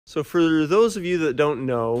So for those of you that don't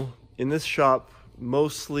know, in this shop,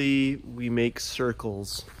 mostly we make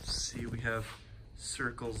circles. See, we have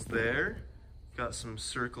circles there. Got some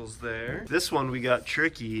circles there. This one we got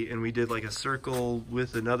tricky and we did like a circle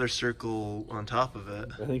with another circle on top of it.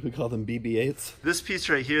 I think we call them BB-8s. This piece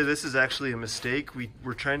right here, this is actually a mistake. We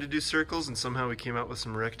were trying to do circles and somehow we came out with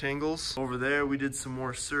some rectangles. Over there we did some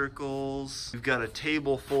more circles. We've got a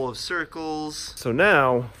table full of circles. So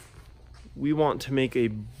now we want to make a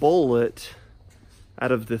bullet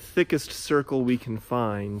out of the thickest circle we can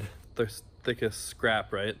find. The thickest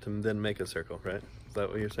scrap, right? And then make a circle, right? Is that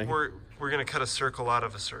what you're saying? We're gonna cut a circle out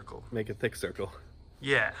of a circle. Make a thick circle.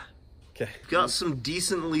 Yeah. Okay. Got some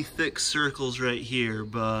decently thick circles right here,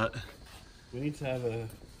 but we need to have a...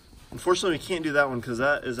 Unfortunately, we can't do that one because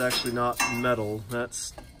that is actually not metal.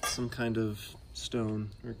 That's some kind of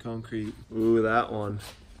stone or concrete. Ooh, that one.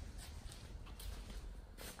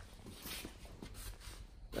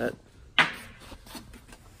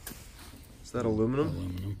 Is that aluminum?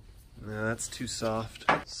 Aluminum. Nah, that's too soft.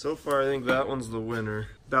 So far, I think that one's the winner.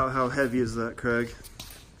 About how heavy is that, Craig?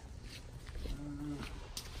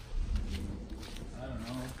 I don't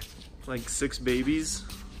know. Like 6 babies?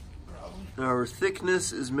 Probably. Our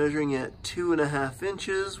thickness is measuring at 2.5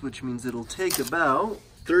 inches, which means it'll take about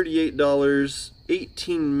 $38,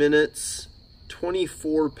 18 minutes,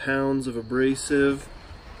 24 pounds of abrasive,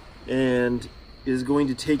 and is going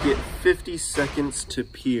to take it 50 seconds to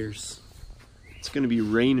pierce. It's gonna be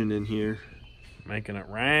raining in here. Making it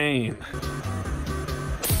rain.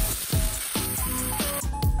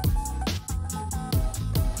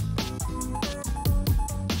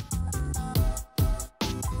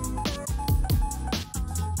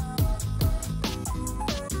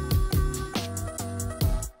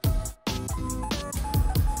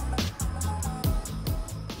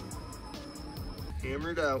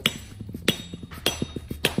 Hammered out.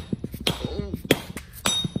 Oh.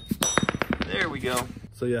 There we go.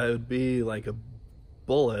 So yeah, it would be like a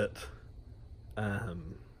bullet,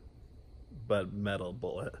 but metal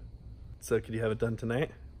bullet. So could you have it done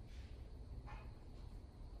tonight?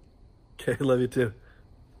 Okay, love you too.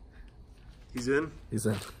 He's in? He's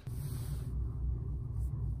in.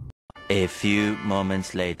 A few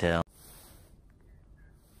moments later.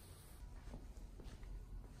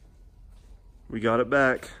 We got it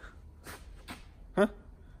back.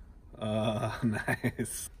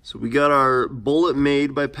 Nice. So we got our bullet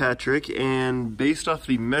made by Patrick, and based off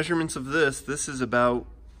the measurements of this is about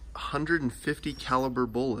 150 caliber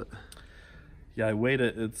bullet. Yeah, I weighed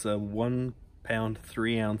it. It's 1 pound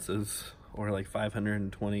 3 ounces, or like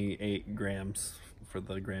 528 grams for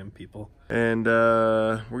the gram people. And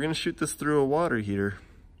we're gonna shoot this through a water heater.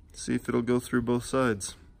 See if it'll go through both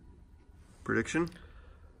sides. Prediction?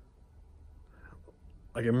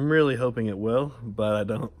 Like, I'm really hoping it will, but I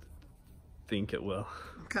don't think it will.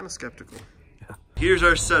 I'm kind of skeptical. Yeah. Here's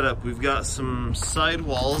our setup. We've got some side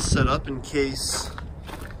walls set up in case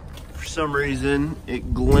for some reason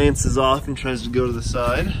it glances off and tries to go to the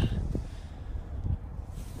side.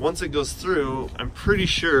 Once it goes through, I'm pretty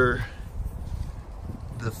sure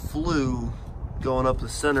the flue going up the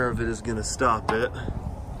center of it is going to stop it.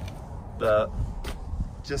 But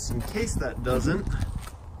just in case that doesn't,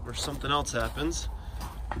 or something else happens,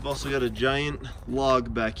 we've also got a giant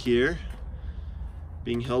log back here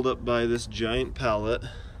being held up by this giant pallet,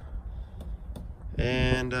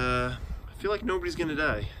 and I feel like nobody's gonna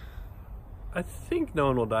die. I think no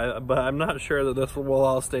one will die, but I'm not sure that this will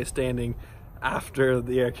all stay standing after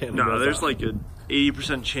the air cannon goes There's off. like a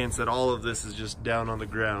 80% chance that all of this is just down on the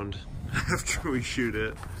ground after we shoot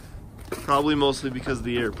it. Probably mostly because of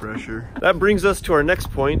the air pressure. That brings us to our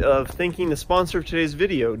next point of thanking the sponsor of today's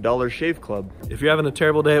video, Dollar Shave Club. If you're having a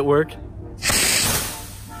terrible day at work,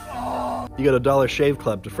 you got a Dollar Shave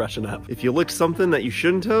Club to freshen up. If you licked something that you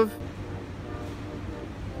shouldn't have,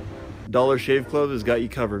 Dollar Shave Club has got you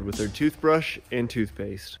covered with their toothbrush and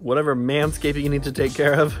toothpaste. Whatever manscaping you need to take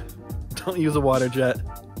care of, don't use a Waterjet,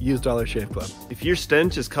 use Dollar Shave Club. If your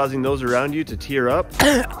stench is causing those around you to tear up,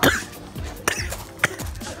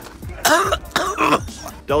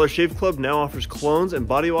 Dollar Shave Club now offers colognes and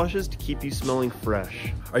body washes to keep you smelling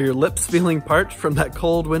fresh. Are your lips feeling parched from that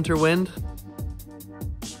cold winter wind?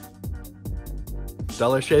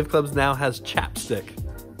 Dollar Shave Club now has chapstick.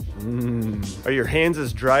 Are your hands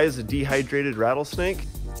as dry as a dehydrated rattlesnake?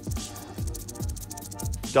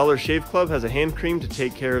 Dollar Shave Club has a hand cream to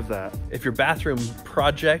take care of that. If your bathroom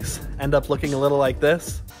projects end up looking a little like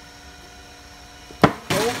this,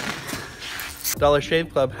 Dollar Shave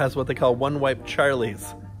Club has what they call One Wipe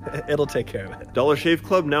Charlies. It'll take care of it. Dollar Shave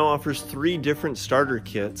Club now offers 3 different starter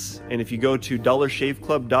kits, and if you go to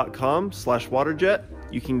dollarshaveclub.com/waterjet,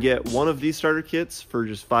 You can get one of these starter kits for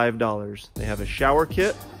just $5. They have a shower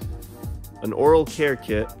kit, an oral care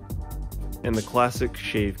kit, and the classic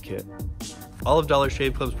shave kit. All of Dollar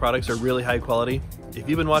Shave Club's products are really high quality. If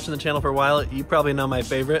you've been watching the channel for a while, you probably know my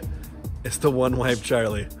favorite. It's the One Wipe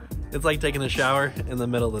Charlie. It's like taking a shower in the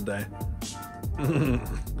middle of the day.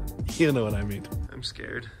 You know what I mean. I'm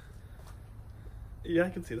scared. Yeah, I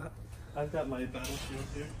can see that. I've got my battle shield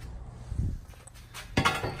here.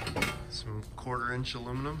 Some 1/4-inch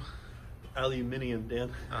aluminum. Aluminium,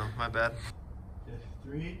 Dan. Oh, my bad. Okay,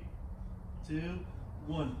 3, 2,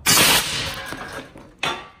 1.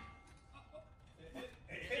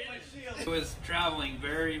 It was traveling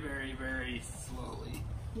very, very, very slowly.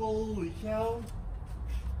 Holy cow.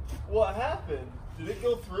 What happened? Did it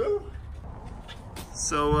go through?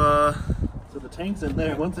 So the tank's in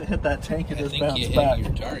there. Once it hit that tank, it just bounced you hit back.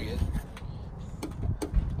 your target.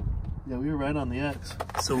 Yeah, we were right on the X.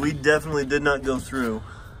 So we definitely did not go through.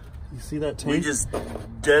 You see that tank? We just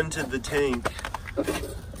dented the tank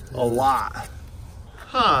a lot.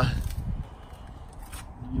 Huh.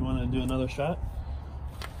 You want to do another shot?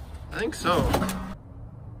 I think so.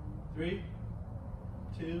 3,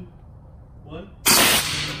 2, 1.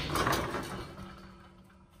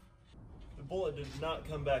 The bullet did not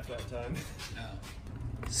come back that time. No.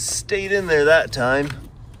 Stayed in there that time.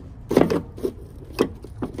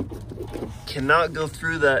 Cannot go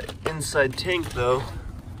through that inside tank though.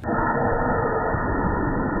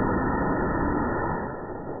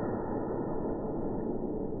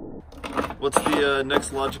 What's the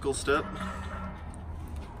next logical step?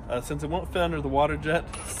 Since it won't fit under the Waterjet,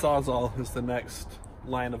 Sawzall is the next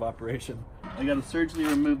line of operation. I gotta surgically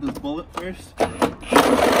remove this bullet first.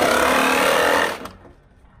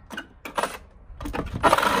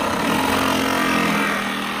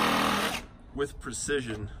 With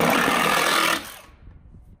precision.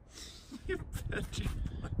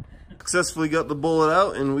 Successfully got the bullet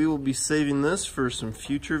out, and we will be saving this for some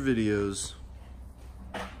future videos.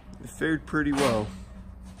 It fared pretty well.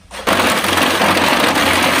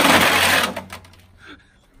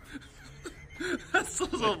 That's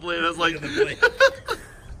so blade. I was like,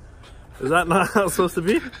 Is that not how it's supposed to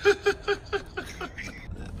be?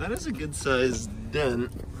 that is a good sized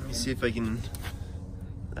dent. Let me see if I can,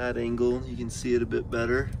 that angle, you can see it a bit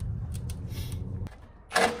better.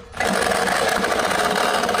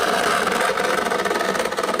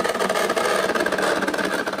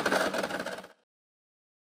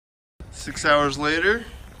 Six hours later,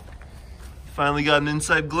 finally got an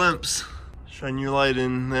inside glimpse. Shine your light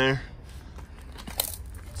in there.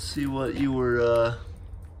 See what you were,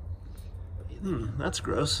 that's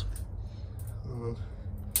gross.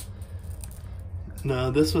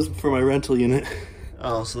 No, this was for my rental unit.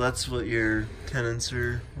 Oh, so that's what your tenants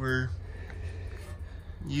were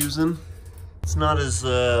using. It's not as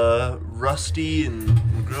rusty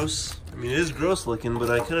and gross. I mean, it is gross looking,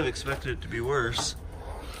 but I could have expected it to be worse.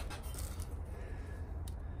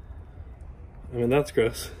 I mean, that's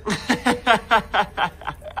gross.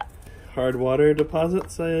 Hard water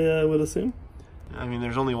deposits, I would assume. I mean,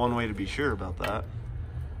 there's only one way to be sure about that.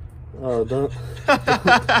 Oh, don't.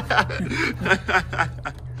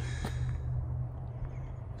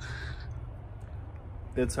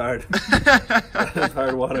 It's hard. It's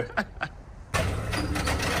hard water.